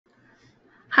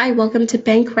Hi, welcome to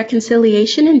Bank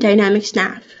Reconciliation in Dynamics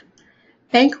NAV.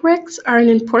 Bank recs are an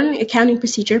important accounting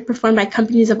procedure performed by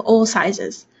companies of all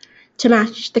sizes to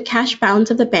match the cash balance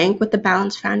of the bank with the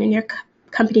balance found in your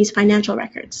company's financial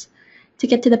records. To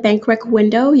get to the bank rec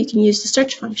window, you can use the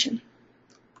search function.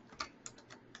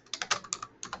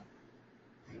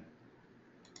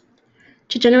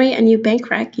 To generate a new bank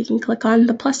rec, you can click on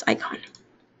the plus icon.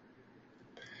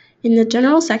 In the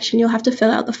general section, you'll have to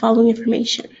fill out the following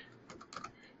information: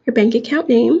 your bank account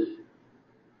name.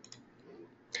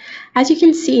 As you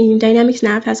can see, Dynamics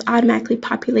NAV has automatically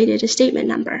populated a statement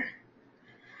number.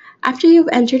 After you've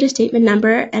entered a statement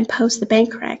number and post the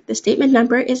bank rec, the statement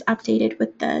number is updated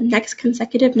with the next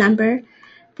consecutive number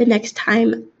the next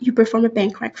time you perform a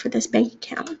bank rec for this bank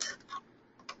account.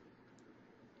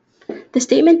 The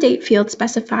statement date field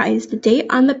specifies the date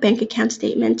on the bank account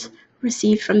statement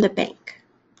received from the bank.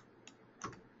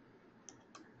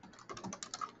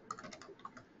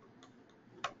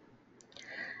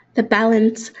 The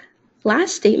balance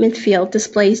last statement field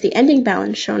displays the ending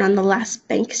balance shown on the last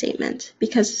bank statement.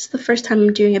 Because it's the first time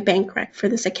I'm doing a bank rec for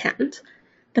this account,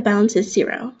 the balance is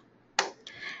 0.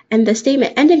 And the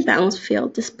statement ending balance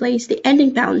field displays the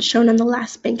ending balance shown on the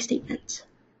last bank statement.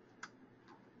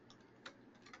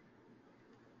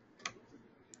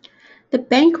 The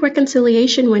bank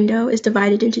reconciliation window is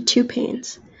divided into two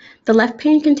panes. The left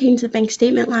pane contains the bank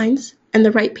statement lines, and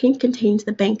the right pane contains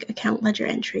the bank account ledger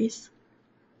entries.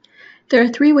 There are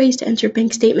 3 ways to enter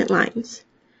bank statement lines.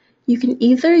 You can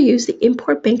either use the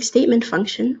import bank statement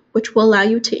function, which will allow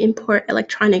you to import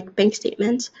electronic bank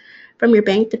statements from your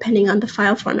bank depending on the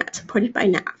file format supported by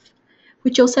NAV,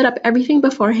 which you'll set up everything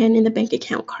beforehand in the bank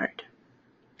account card.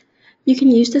 You can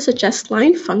use the suggest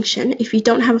line function if you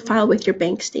don't have a file with your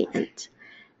bank statement.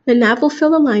 The NAV will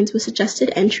fill the lines with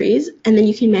suggested entries, and then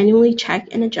you can manually check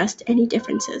and adjust any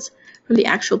differences from the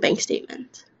actual bank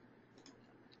statement.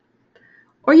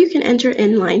 Or you can enter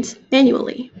in lines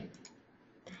manually.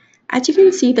 As you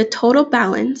can see, the total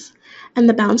balance and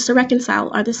the balance to reconcile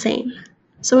are the same.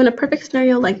 So in a perfect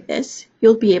scenario like this,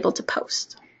 you'll be able to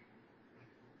post.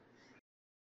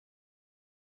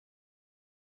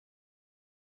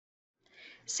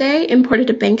 Say I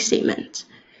imported a bank statement.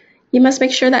 You must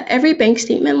make sure that every bank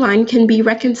statement line can be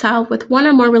reconciled with one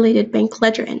or more related bank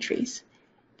ledger entries.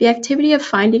 The activity of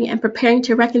finding and preparing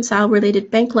to reconcile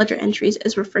related bank ledger entries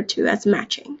is referred to as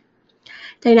matching.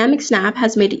 Dynamics NAV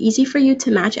has made it easy for you to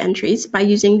match entries by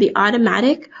using the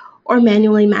automatic or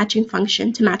manually matching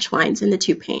function to match lines in the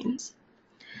 2 panes.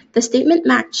 The statement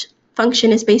match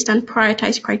function is based on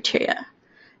prioritized criteria.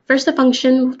 First, the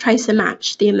function tries to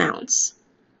match the amounts.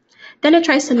 Then it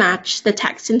tries to match the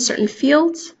text in certain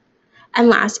fields. And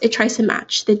last, it tries to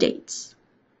match the dates.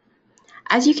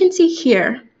 As you can see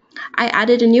here, I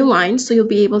added a new line so you'll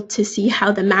be able to see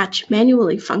how the match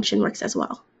manually function works as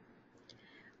well.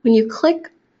 When you click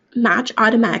Match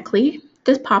Automatically,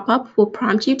 this pop-up will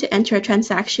prompt you to enter a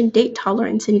transaction date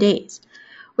tolerance in days,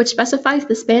 which specifies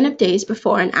the span of days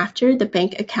before and after the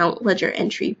bank account ledger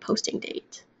entry posting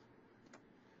date.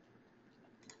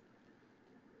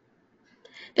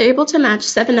 They're able to match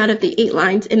 7 out of the 8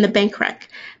 lines in the bank rec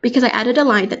because I added a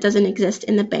line that doesn't exist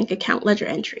in the bank account ledger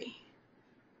entry.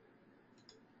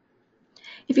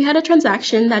 If you had a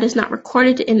transaction that is not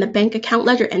recorded in the bank account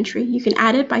ledger entry, you can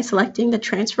add it by selecting the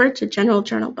Transfer to General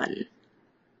Journal button.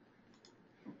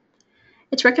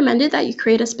 It's recommended that you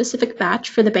create a specific batch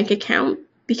for the bank account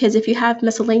because if you have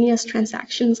miscellaneous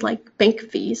transactions like bank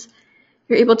fees,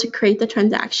 you're able to create the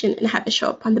transaction and have it show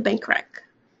up on the bank rec.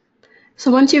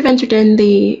 So once you've entered in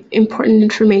the important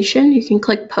information, you can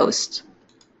click Post.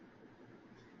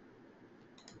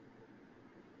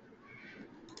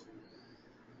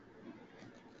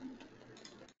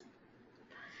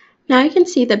 Now you can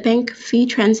see the bank fee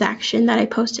transaction that I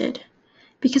posted.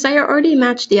 Because I already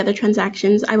matched the other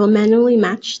transactions, I will manually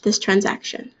match this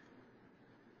transaction.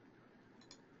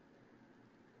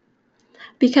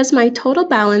 Because my total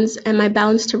balance and my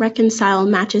balance to reconcile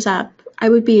matches up, I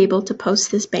would be able to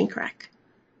post this bank rec.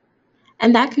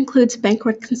 And that concludes bank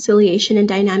reconciliation in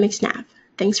Dynamics NAV.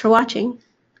 Thanks for watching.